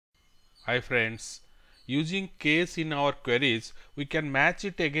Hi friends, using case in our queries, we can match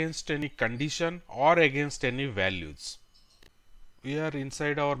it against any condition or against any values. We are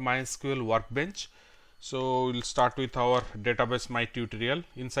inside our MySQL workbench. So, we will start with our database my tutorial.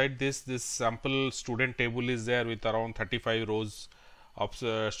 Inside this sample student table is there with around 35 rows of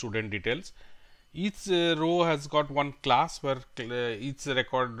student details. Each row has got one class where each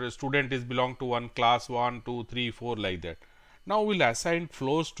record student is belong to one class 1, 2, 3, 4 like that. Now, we will assign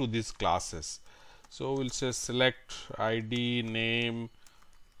flows to these classes. So, we will say select ID, name,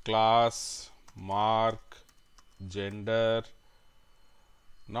 class, mark, gender.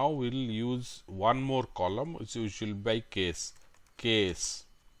 Now, we will use one more column which will by case.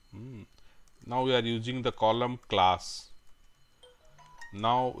 Now, we are using the column class.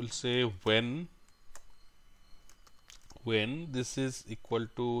 Now, we will say when this is equal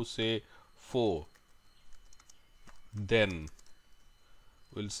to say 4, then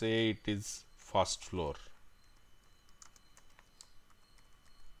we will say it is first floor.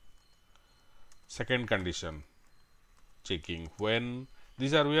 Second condition checking when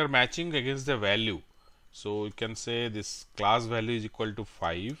these are we are matching against the value. So, you can say this class value is equal to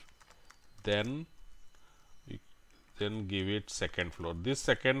 5, then give it second floor. This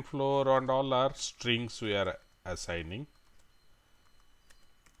second floor and all are strings we are assigning.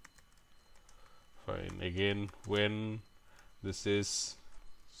 Fine. Again, when this is,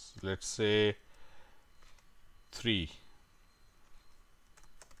 let's say 3,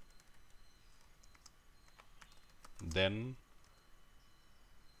 then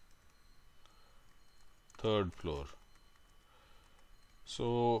third floor.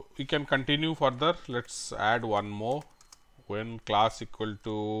 So, we can continue further. Let's add one more. When class equal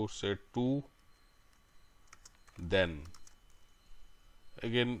to say 2, then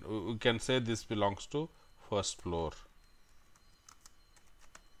again we can say this belongs to first floor.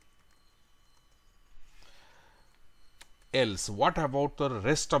 Else, what about the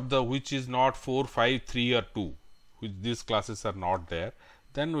rest of the which is not 4, 5, 3 or 2, which these classes are not there?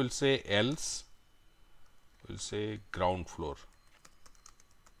 Then we will say else, we will say ground floor.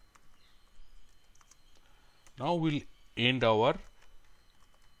 Now, we will end our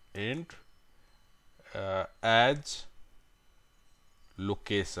as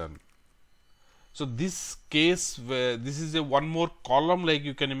location. So, this case where this is a one more column, like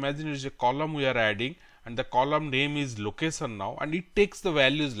you can imagine it is a column we are adding, and the column name is location now, and it takes the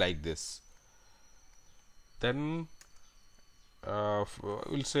values like this. Then we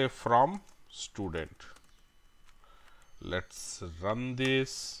will say from student. Let's run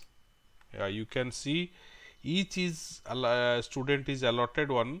this. Yeah, you can see each is student is allotted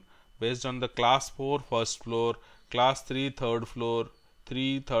one based on the class 4 first floor, class 3 third floor,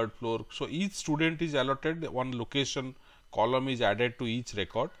 3 third floor. So, each student is allotted one location column is added to each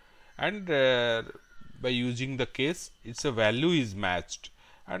record, and by using the case its a value is matched,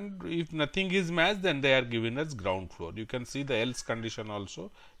 and if nothing is matched then they are given as ground floor. You can see the else condition also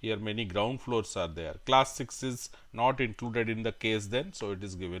here, many ground floors are there. Class 6 is not included in the case then, so it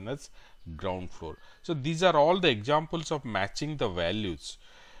is given as ground floor. So, these are all the examples of matching the values.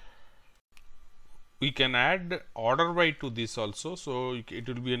 We can add order by to this also. So, it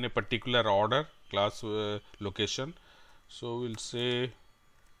will be in a particular order class location. So, we will say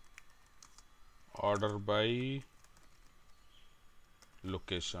order by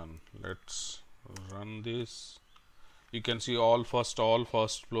location. Let's run this. You can see all first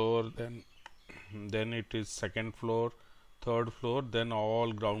floor, then it is second floor, third floor, then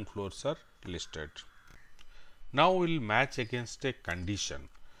all ground floors are listed. Now, we will match against a condition.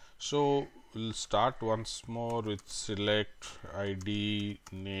 So, we will start once more with select ID,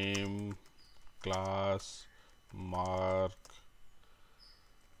 name, class, mark,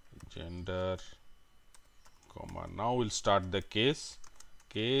 gender, comma. Now, we will start the case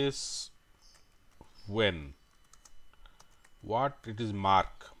when what it is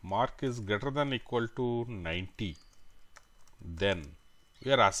mark is greater than equal to 90, then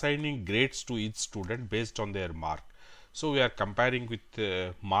we are assigning grades to each student based on their mark. So, we are comparing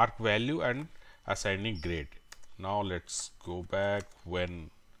with mark value and assigning grade. Now, let us go back. When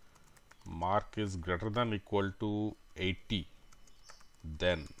mark is greater than equal to 80,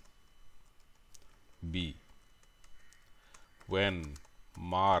 then B. When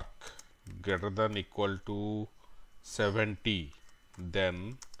mark greater than equal to 70,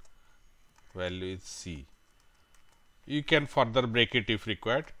 then value is C. You can further break it if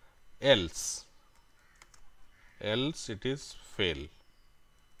required. Else it is fail.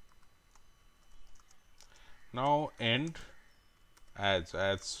 Now, end as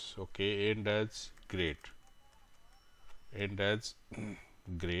okay, end as grade,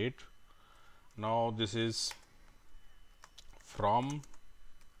 Now this is from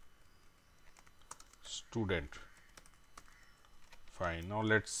student. Fine. Now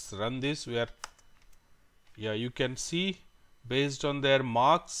let's run this. Where, yeah, you can see based on their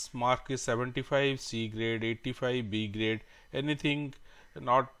marks, mark is 75, C grade, 85, B grade, anything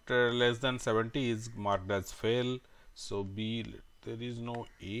not less than 70 is marked as fail. So B, there is no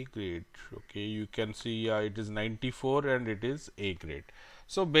A grade. Okay, you can see it is 94 and it is A grade.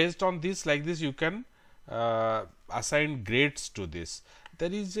 So based on this, like this, you can assign grades to this.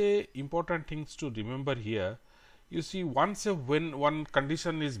 There is a important things to remember here. You see, once when one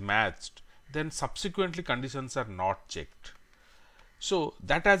condition is matched, then subsequently conditions are not checked. So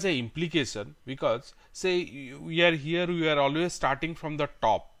that has a implication, because say we are here, we are always starting from the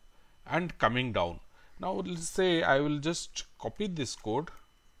top and coming down. Now let's say I will just copy this code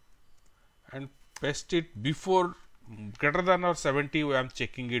and paste it before greater than or 70. I am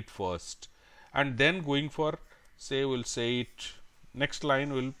checking it first, and then going for, say, we'll say it next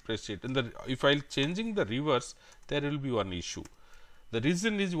line, will press it. And if I changing the reverse, there will be one issue. The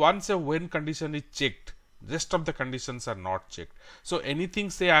reason is, once a when condition is checked, rest of the conditions are not checked. So anything,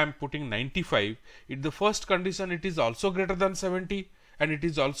 say I am putting 95, in the first condition it is also greater than 70 and it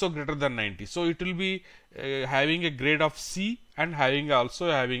is also greater than 90. So it will be having a grade of C and also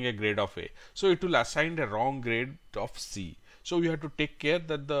having a grade of A. So it will assign a wrong grade of C. So we have to take care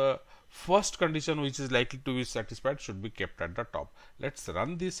that the first condition which is likely to be satisfied should be kept at the top. Let's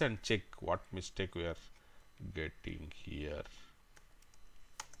run this and check what mistake we are getting here.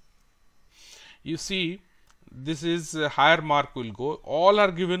 You see, this is higher mark will go, all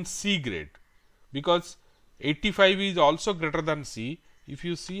are given C grade, because 85 is also greater than C. If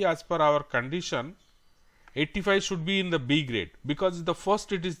you see, as per our condition, 85 should be in the B grade, because the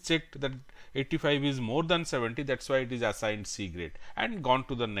first it is checked that 85 is more than 70, that is why it is assigned C grade and gone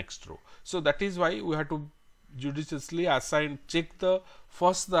to the next row. So that is why we have to judiciously check the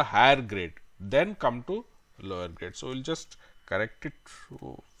first the higher grade, then come to lower grade. So we will just correct it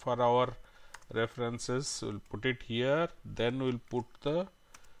for our references. We will put it here, then we will put the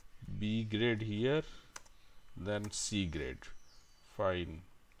B grade here, then C grade. Fine.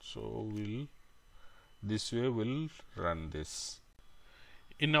 So we'll this way we'll run this.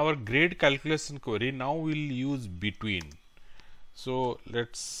 In our grade calculation query, now we'll use between. So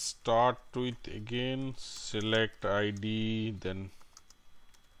let's start with again, select ID, then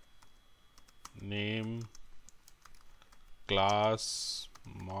name, class,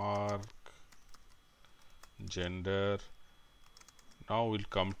 mark, gender. Now we'll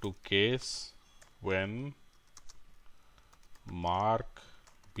come to case when mark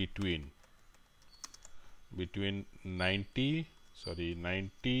between 90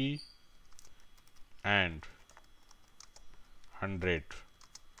 and 100,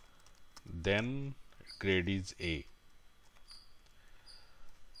 then grade is A.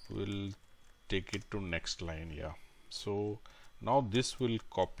 We'll take it to next line. Yeah, so now this will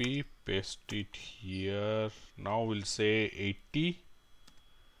copy, paste it here. Now we'll say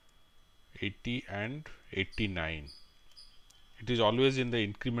 80 and 89. It is always in the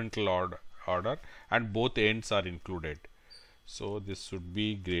incremental order and both ends are included. So this should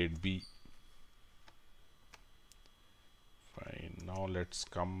be grade B. Fine. Now let's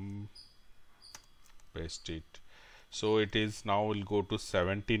come paste it. So it is, now we'll go to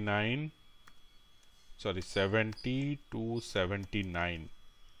 70 to 79.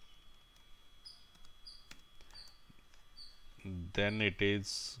 Then it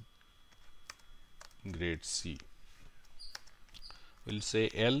is grade C. We'll say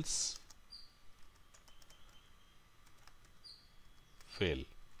else fail.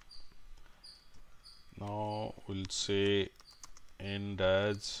 Now we'll say end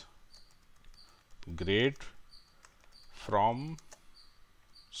as grade from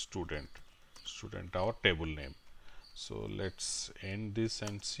student our table name. So let's end this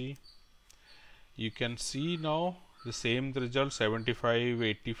and see. You can see now the same result, 75,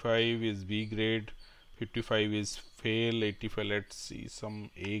 85 is B grade, 55 is fail, 85, let's see some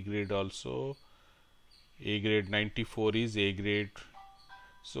A grade also, A grade, 94 is A grade.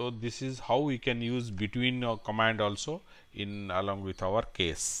 So this is how we can use between command also along with our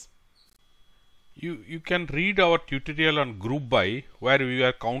case. You can read our tutorial on group by, where we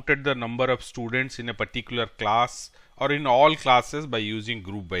have counted the number of students in a particular class or in all classes by using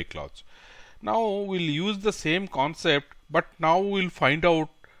group by clause. Now we'll use the same concept, but now we'll find out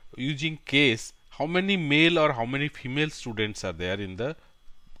using case how many male or how many female students are there in the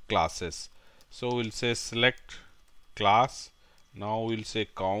classes. So we'll say select class. Now we'll say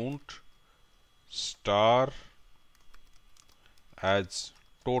count star as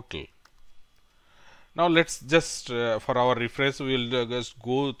total. Now let's just for our refresh we will just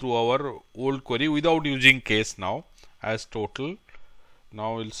go through our old query without using case now as total.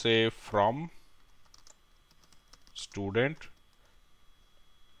 Now we'll say from student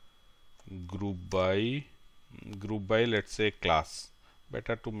group by let's say class.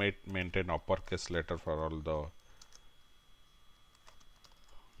 Better to maintain uppercase letter for all the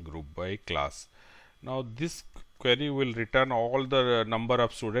group by class. Now this query will return all the number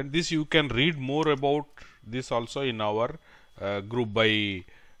of students. This you can read more about this also in our group by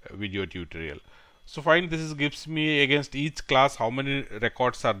video tutorial. So fine, this is gives me against each class how many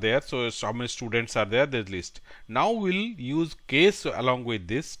records are there, so how many students are there, this list. Now we'll use case along with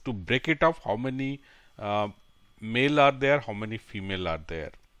this to break it up, how many male are there, how many female are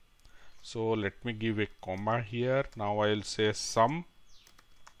there. So let me give a comma here. Now I will say some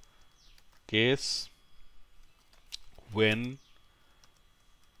case when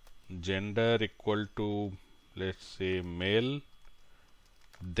gender equal to let's say male,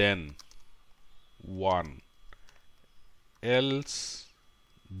 then 1 else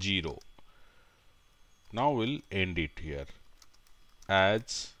 0. Now we'll end it here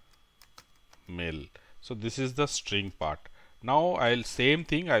as male. So this is the string part. Now I'll same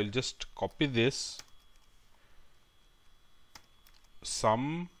thing, I'll just copy this,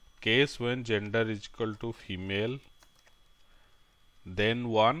 some case when gender is equal to female, then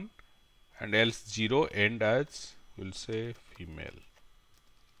 1 and else 0, end as we'll say female.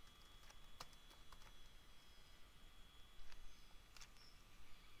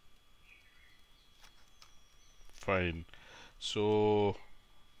 Fine. So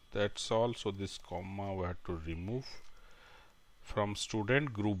that's all. So this comma we have to remove. From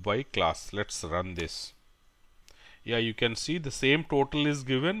student group by class. Let's run this. Yeah, you can see the same total is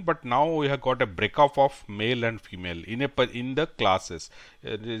given, but now we have got a breakup of male and female in the classes.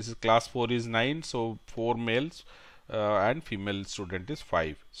 This is class 4 is 9, so 4 males and female student is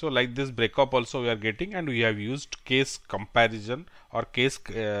 5. So like this breakup also we are getting, and we have used case comparison or case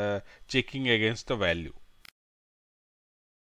checking against the value.